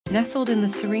Nestled in the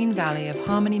serene valley of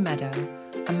Harmony Meadow,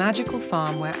 a magical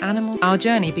farm where animals... Our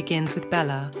journey begins with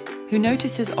Bella, who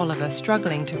notices Oliver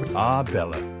struggling to... Ah,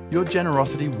 Bella, your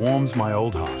generosity warms my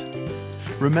old heart.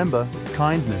 Remember,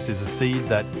 kindness is a seed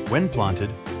that, when planted,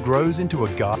 grows into a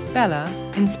garden. Bella,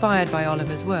 inspired by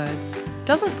Oliver's words,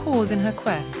 doesn't pause in her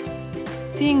quest.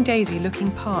 Seeing Daisy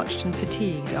looking parched and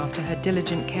fatigued after her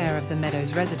diligent care of the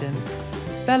meadow's residents,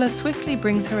 Bella swiftly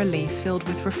brings her a leaf filled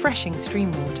with refreshing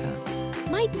stream water.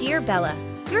 My dear Bella,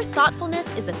 your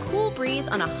thoughtfulness is a cool breeze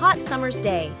on a hot summer's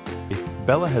day.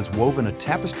 Bella has woven a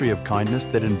tapestry of kindness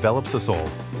that envelops us all.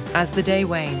 As the day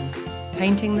wanes,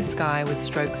 painting the sky with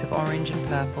strokes of orange and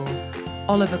purple,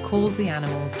 Oliver calls the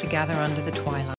animals to gather under the twilight.